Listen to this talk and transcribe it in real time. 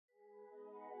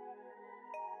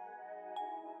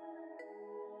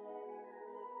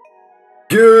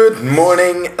Good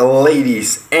morning,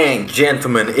 ladies and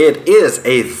gentlemen. It is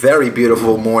a very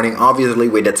beautiful morning. Obviously,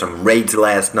 we did some raids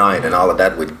last night and all of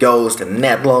that with Ghost and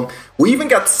Nedlum. We even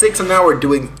got 6 an hour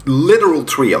doing literal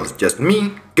trios. Just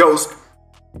me, Ghost,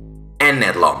 and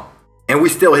Nedlum. And we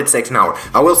still hit 6 an hour.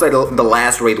 I will say the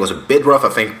last raid was a bit rough. I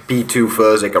think P2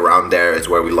 Furzik around there is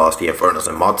where we lost the Infernals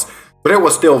and Mods. But it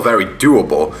was still very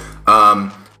doable.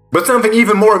 But something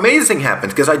even more amazing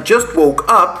happened, because I just woke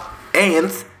up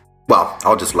and... well,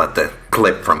 I'll just let the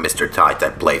clip from Mr.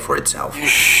 Titan play for itself.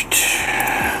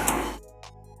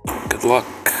 Good luck.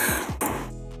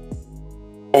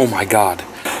 Oh my god.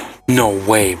 No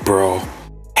way, bro.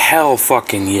 Hell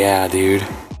fucking yeah, dude.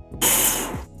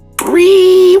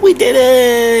 We did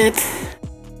it!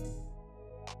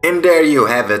 And there you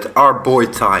have it. Our boy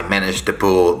Ty managed to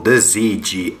pull the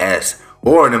ZGS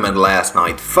ornament last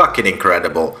night. Fucking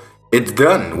incredible. It's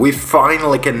done. We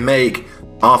finally can make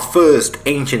our first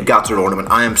Ancient Gods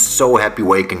ornament. I am so happy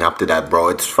waking up to that, bro.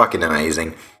 It's fucking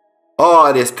amazing.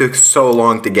 Oh, this took so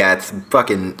long to get.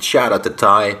 Fucking shout out to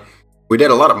Ty. We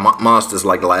did a lot of masters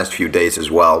like the last few days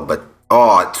as well, but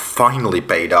oh, it finally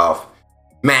paid off.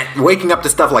 Man, waking up to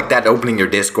stuff like that, opening your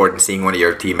Discord and seeing one of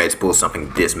your teammates pull something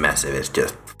this massive is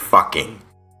just fucking...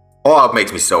 oh, it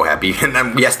makes me so happy. And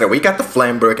then yesterday we got the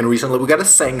Flamberg and recently we got a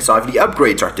Sangscythe. The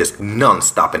upgrades are just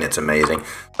non-stop and it's amazing.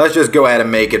 Let's just go ahead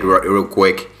and make it real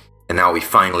quick. And now we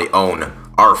finally own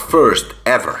our first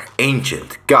ever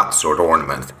Ancient Godsword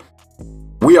ornament.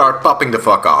 We are popping the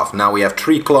fuck off. Now we have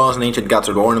 3 claws, an Ancient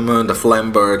Godsword ornament, the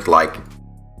Flamberg, like...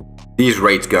 these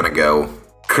raids gonna go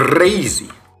crazy.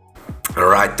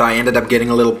 Alright, Ty ended up getting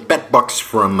a little pet box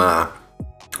from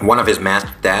one of his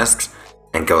master tasks.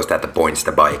 And Ghost at the points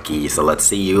to buy a key, so let's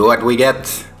see what we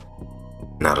get.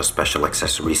 Not a special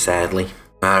accessory, sadly.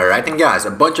 Alright, and guys,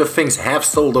 a bunch of things have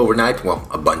sold overnight. Well,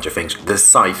 a bunch of things. The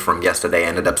scythe from yesterday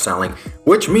ended up selling,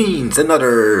 which means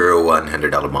another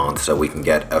 $100 month, so we can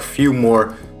get a few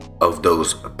more of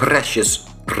those precious,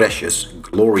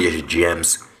 glorious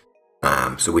gems.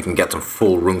 So we can get some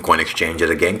full Runecoin exchanges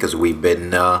again, because we've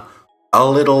been a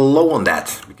little low on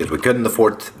that, because we couldn't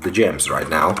afford the gems right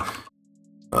now.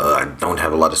 I don't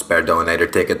have a lot of spare donator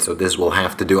tickets, so this will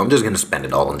have to do. I'm just gonna spend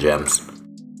it all on gems.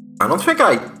 I don't think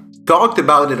I talked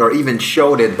about it or even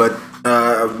showed it, but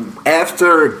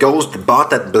after Ghost bought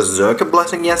that Berserker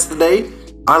Blessing yesterday,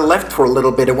 I left for a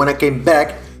little bit, and when I came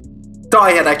back,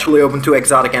 Ty had actually opened 2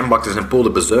 exotic M boxes and pulled a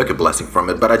Berserker Blessing from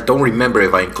it, but I don't remember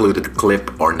if I included the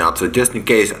clip or not, so just in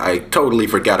case I totally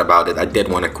forgot about it, I did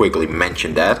want to quickly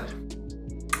mention that.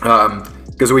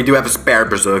 Because we do have a spare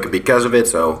Berserker because of it,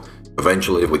 so...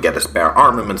 eventually, if we get a spare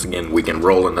armaments again, we can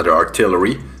roll another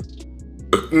artillery.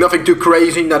 Nothing too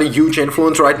crazy, not a huge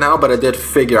influence right now, but I did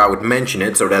figure I would mention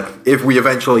it so that if we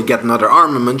eventually get another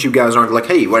armament, you guys aren't like,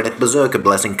 hey, where did Berserker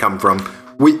Blessing come from?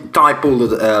 Ty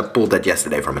pulled that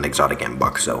yesterday from an exotic M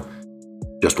box, so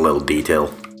just a little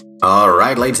detail.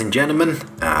 Alright, ladies and gentlemen,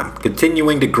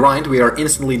 continuing the grind, we are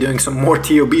instantly doing some more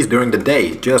TOBs during the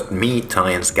day. Just me,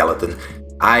 Ty, and Skeleton.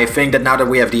 I think that now that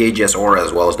we have the AGS Aura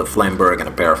as well as the Flamberg and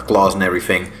a pair of claws and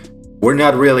everything, we're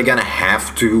not really gonna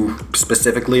have to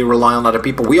specifically rely on other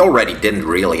people. We already didn't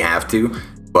really have to,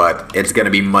 but it's gonna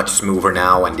be much smoother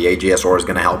now, and the AGS Aura is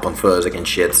gonna help on Furzik and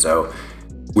shit, so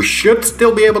we should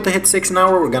still be able to hit 6 an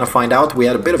hour. We're gonna find out. We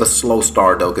had a bit of a slow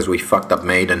start though, because we fucked up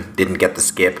mate and didn't get the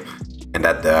skip, and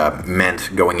that meant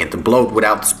going into bloat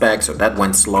without the spec, so that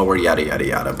went slower, yada yada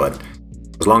yada, but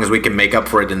as long as we can make up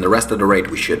for it in the rest of the raid,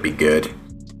 we should be good.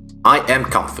 I am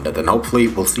confident, and hopefully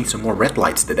we'll see some more red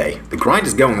lights today. The grind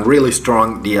is going really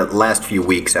strong. The last few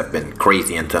weeks have been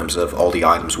crazy in terms of all the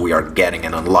items we are getting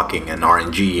and unlocking and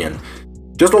RNG and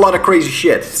just a lot of crazy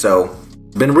shit. So,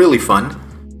 it's been really fun.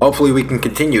 Hopefully we can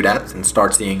continue that and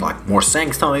start seeing like more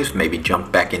Sangscythes, maybe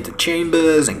jump back into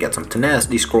chambers and get some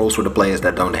tenacity scrolls for the players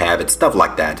that don't have it, stuff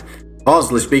like that.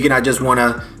 Honestly speaking, I just want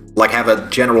to like have a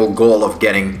general goal of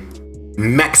getting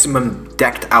maximum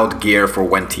decked out gear for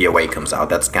when TOA comes out.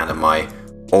 That's kind of my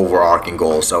overarching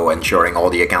goal, so ensuring all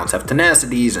the accounts have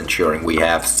tenacities, ensuring we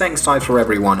have Sangscythe for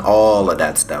everyone, all of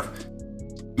that stuff.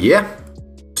 Yeah,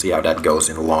 see how that goes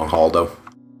in the long haul though.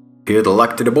 Good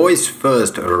luck to the boys.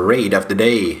 First raid of the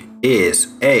day is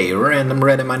a random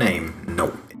red in my name.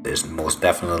 No, it is most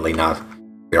definitely not.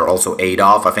 We are also 8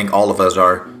 off. I think all of us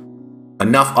are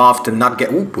enough off to not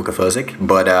get... ooh, Book of Furzik,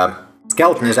 but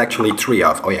Skeleton is actually 3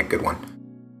 off. Oh yeah, good one.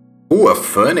 Ooh, a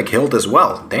Furnic hilt as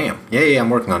well. Damn. Yeah, I'm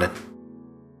working on it.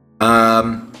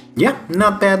 Yeah,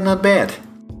 not bad, not bad.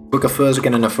 Book of Furzik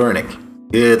and a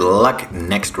Furnic. Good luck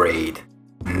next raid.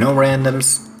 No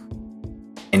randoms.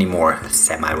 Any more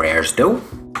semi-rares though?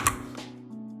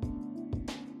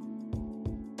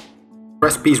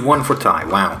 Recipes 1 for Ty,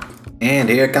 wow. And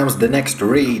here comes the next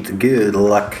raid. Good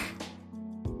luck.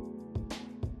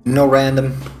 No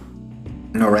random.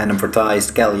 No random for Ty.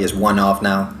 Skelly is 1 off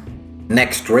now.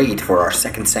 Next raid for our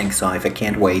second Sanksive. I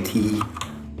can't wait.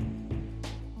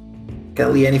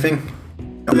 Skelly, anything?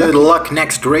 Good luck,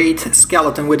 next raid.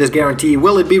 Skeleton with his guarantee.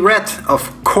 Will it be red?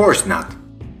 Of course not.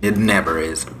 It never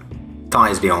is. Ty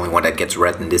is the only one that gets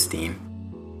red in this team.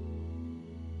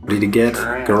 What did he get?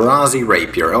 Garazi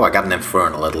Rapier. Oh, I got an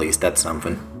Infernal at least. That's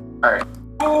something. Alright.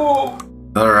 Oh.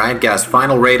 Alright guys,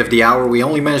 final raid of the hour. We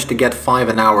only managed to get 5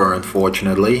 an hour,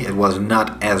 unfortunately. It was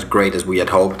not as great as we had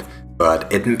hoped.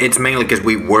 But it's mainly because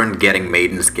we weren't getting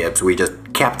maiden skips. We just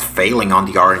kept failing on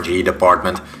the RNG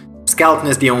department. Skeleton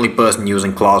is the only person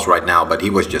using claws right now, but he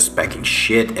was just specking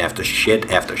shit after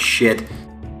shit after shit.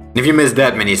 If you miss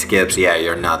that many skips, yeah,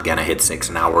 you're not gonna hit 6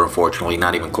 an hour, unfortunately.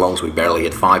 Not even close. We barely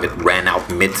hit 5. It ran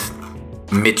out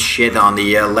mid shit on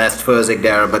the last Fuzzik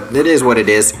there, but it is what it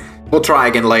is. We'll try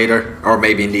again later, or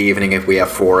maybe in the evening if we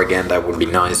have 4 again, that would be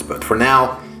nice. But for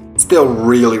now, still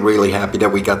really happy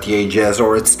that we got the AGS,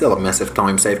 or it's still a massive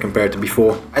time save compared to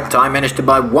before. At time managed to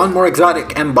buy 1 more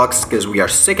exotic M-Bucks, because we are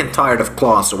sick and tired of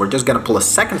claws, so we're just gonna pull a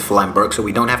second Flamberg so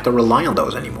we don't have to rely on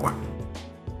those anymore.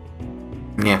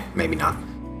 Yeah, maybe not.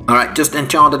 Alright, just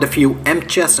enchanted a few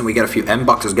M-chests and we got a few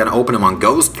M-Boxes. Gonna open them on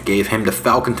Ghost, gave him the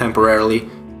Falcon temporarily,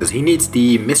 because he needs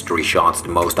the mystery shots the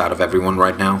most out of everyone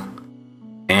right now.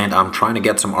 And I'm trying to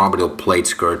get some orbital plate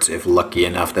skirts if lucky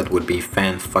enough. That would be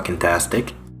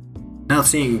fan-fucking-tastic. Not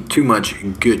seeing too much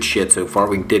good shit so far.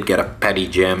 We did get a petty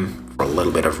gem for a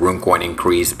little bit of rune coin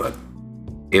increase, but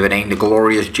if it ain't the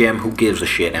glorious gem, who gives a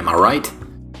shit, am I right?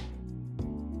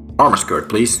 Armor skirt,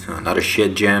 please. Another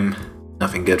shit gem.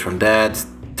 Nothing good from that.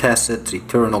 Tacit,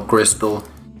 Eternal Crystal.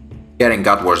 Getting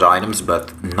God Wars items,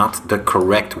 but not the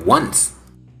correct ones.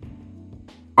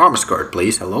 Armor skirt,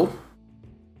 please. Hello?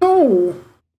 No.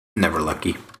 Never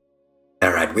lucky.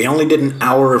 Alright, we only did an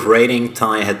hour of raiding.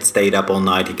 Ty had stayed up all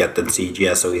night. He got the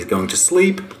CGS, so he's going to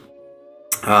sleep.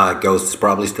 Ghost is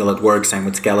probably still at work, same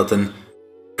with Skeleton.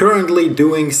 Currently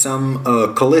doing some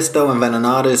Callisto and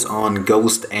Venenatis on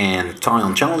Ghost and Ty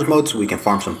on challenge mode, so we can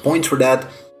farm some points for that.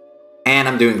 And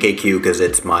I'm doing KQ because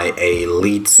it's my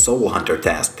Elite Soul Hunter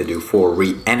task to do 4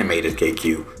 reanimated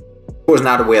KQ. Of course,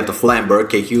 now that we have the Flamberg,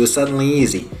 KQ is suddenly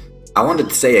easy. I wanted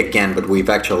to say again, but we've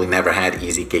actually never had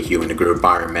easy KQ in the group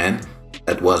Iron Man.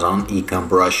 That was on Econ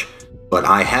Brush. But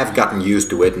I have gotten used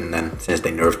to it, and then since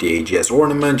they nerfed the AGS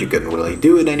ornament, you couldn't really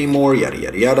do it anymore, yada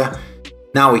yada yada.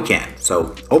 Now we can,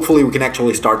 so hopefully we can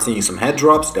actually start seeing some head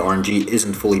drops. The RNG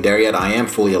isn't fully there yet. I am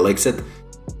fully elixir,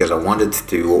 because I wanted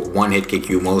to one-hit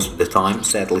KQ most of the time.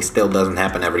 Sadly, still doesn't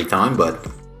happen every time, but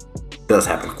it does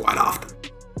happen quite often.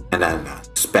 And then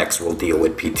specs will deal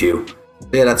with P2.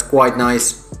 Yeah, that's quite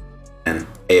nice. And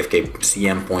AFK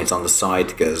CM points on the side,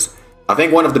 because I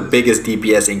think one of the biggest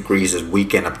DPS increases we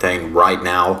can obtain right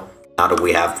now that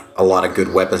we have a lot of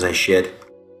good weapons and shit,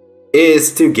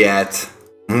 is to get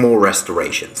more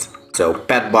restorations. So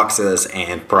pet boxes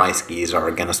and prize keys are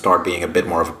gonna start being a bit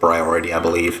more of a priority, I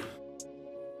believe.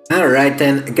 Alright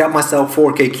then, got myself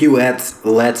 4 KQ ads.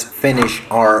 Let's finish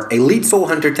our Elite Soul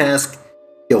Hunter task.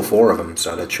 Kill 4 of them,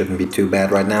 so that shouldn't be too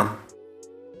bad right now.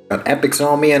 Got epics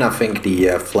on me, and I think the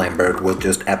Flamberg will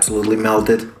just absolutely melt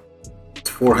it. It's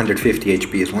 450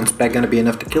 HP. Is one spec gonna be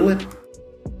enough to kill it?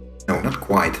 No, not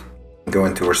quite. I'm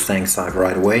going to our Sanksive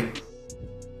right away.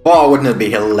 Oh, wouldn't it be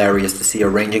hilarious to see a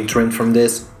ranging trim from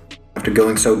this? After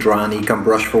going so dry on Econ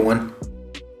Brush for one.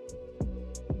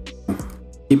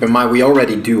 Keep in mind, we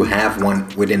already do have one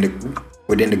within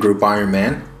the group Iron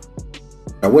Man.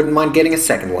 I wouldn't mind getting a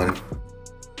second one.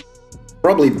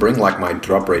 Probably bring like my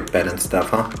drop rate pet and stuff,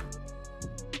 huh?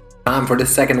 Time for the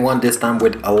second one, this time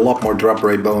with a lot more drop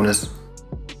rate bonus.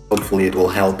 Hopefully it will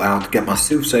help out. Get my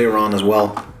Soothsayer on as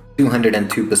well.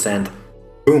 202%.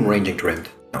 Boom, ranging trimmed.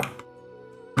 No.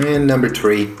 And number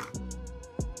 3.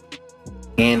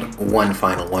 And one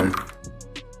final one.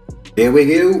 There we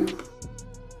go.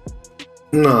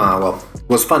 Nah, well, it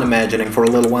was fun imagining for a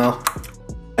little while.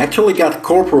 Actually got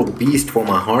Corporal Beast for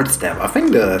my hard stab. I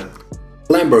think the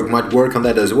Flamberg might work on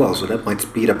that as well, so that might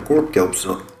speed up corp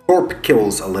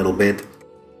kills a little bit.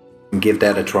 And give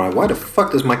that a try. Why the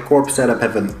fuck does my corp setup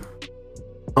have an...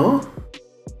 Huh?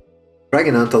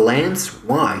 Dragon Hunter Lance?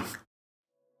 Why?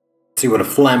 Let's see what a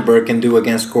Flamberg can do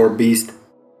against Corp Beast.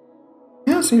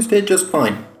 Yeah, seems to hit just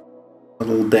fine. A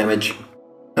little damage.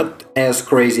 Not as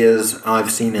crazy as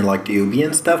I've seen in like the UB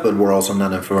and stuff, but we're also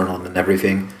not Infernal and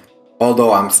everything.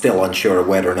 Although I'm still unsure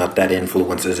whether or not that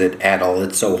influences it at all.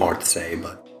 It's so hard to say,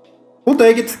 but we'll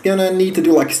take it. Gonna need to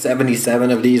do like 77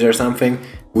 of these or something.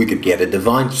 We could get a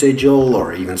Divine Sigil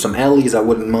or even some Allies, I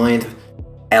wouldn't mind.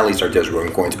 Alleys are just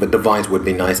rune coins, but divines would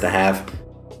be nice to have.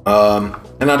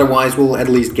 And otherwise, we'll at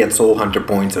least get soul hunter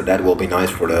points, so that will be nice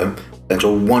for the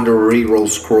potential wonder reroll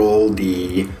scroll.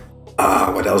 The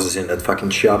what else is in that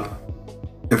fucking shop?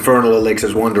 Infernal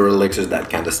elixirs, wonder elixirs, that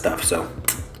kind of stuff. So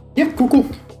yeah, cool.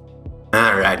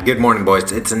 Alright, good morning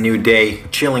boys, it's a new day,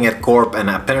 chilling at Corp, and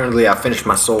apparently I finished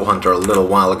my Soul Hunter a little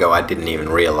while ago. I didn't even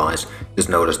realize, just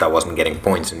noticed I wasn't getting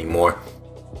points anymore.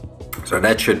 So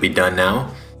that should be done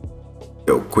now.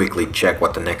 Go quickly check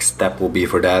what the next step will be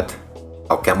for that.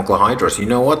 Alchemical Hydras, you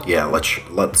know what? Yeah,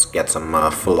 let's get some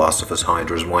Philosopher's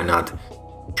Hydras, why not?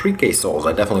 3k souls,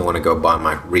 I definitely want to go buy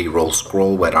my reroll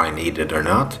scroll, whether I need it or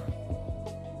not.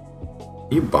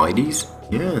 You buy these?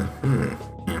 Yeah,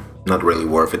 yeah, not really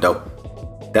worth it though.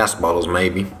 Task bottles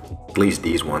maybe, at least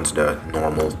these ones, the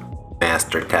normal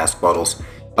master task bottles.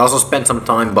 I also spent some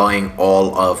time buying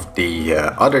all of the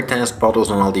other task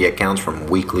bottles on all the accounts from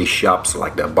weekly shops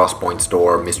like the Boss Point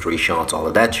store, mystery shots, all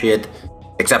of that shit.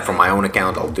 Except for my own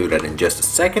account, I'll do that in just a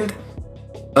second.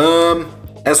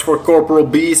 As for Corporal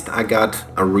Beast, I got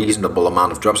a reasonable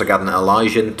amount of drops. I got an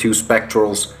Elysian, 2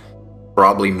 Spectrals,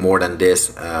 probably more than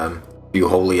this, few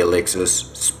Holy Elixirs,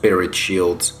 Spirit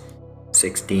Shields.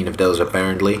 16 of those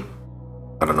apparently.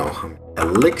 I don't know.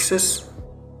 Elixirs?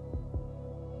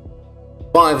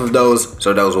 5 of those,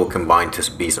 so those will combine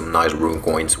to be some nice rune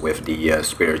coins with the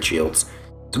spirit shields.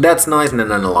 So that's nice, and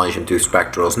then an Elysian, 2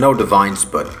 Spectrals. No divines,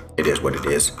 but it is what it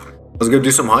is. Let's go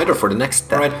do some Hydra for the next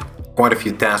step. Alright, quite a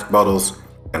few task bottles.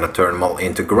 Gonna turn them all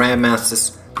into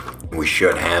Grandmasters. We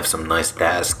should have some nice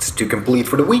tasks to complete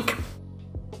for the week.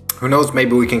 Who knows,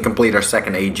 maybe we can complete our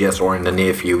second AGS or in the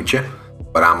near future.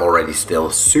 But I'm already still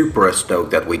super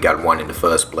stoked that we got one in the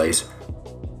first place.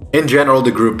 In general, the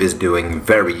group is doing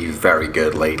very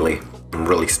good lately. I'm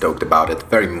really stoked about it,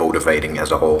 very motivating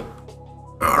as a whole.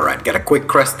 Alright, got a quick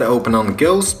crest to open on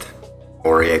Ghost.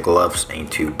 Warrior gloves,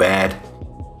 ain't too bad.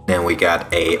 Then we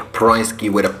got a prize key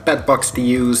with a pet box to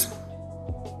use.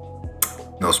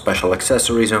 No special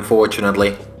accessories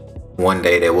unfortunately. One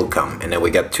day they will come. And then we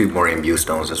got 2 more imbue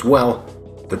stones as well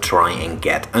to try and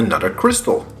get another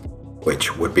crystal.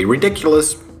 Which would be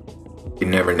ridiculous. You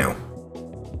never know.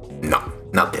 No,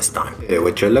 not this time. Hey,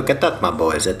 would you look at that, my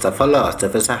boys? It's a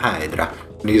Philosopher's Hydra.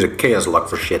 Use a Chaos Log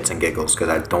for shits and giggles, because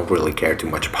I don't really care too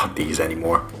much about these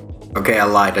anymore. Okay, I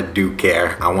lied, I do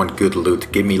care. I want good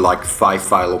loot. Give me like 5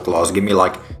 Philo Claws. Give me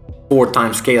like 4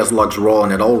 times Chaos Logs roll,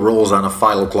 and it all rolls on a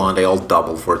Philo Claw, and they all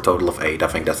double for a total of 8. I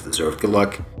think that's deserved. Good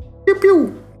luck. Pew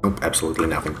pew. Nope, absolutely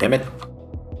nothing. Damn it.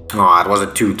 Oh, it was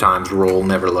a 2 times roll.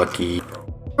 Never lucky.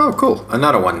 Oh, cool.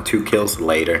 Another one. 2 kills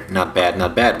later. Not bad,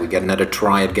 not bad. We get another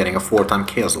try at getting a 4-time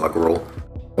Chaos Log roll.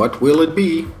 What will it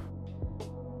be?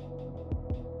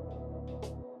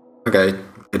 Okay,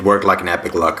 it worked like an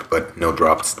epic luck, but no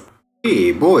drops.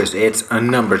 Hey, boys, it's a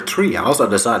number 3. I also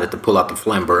decided to pull out the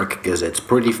Flamberg, because it's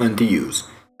pretty fun to use.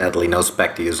 Sadly, no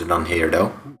spec to use it on here,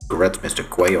 though. Congrats, Mr.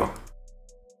 Quail.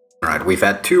 Alright, we've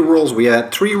had 2 rolls. We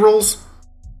had 3 rolls.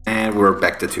 And we're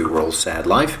back to 2 rolls. Sad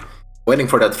life. Waiting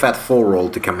for that fat 4 roll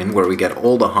to come in where we get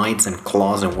all the hides and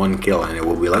claws in 1 kill, and it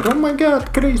will be like, oh my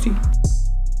god, crazy.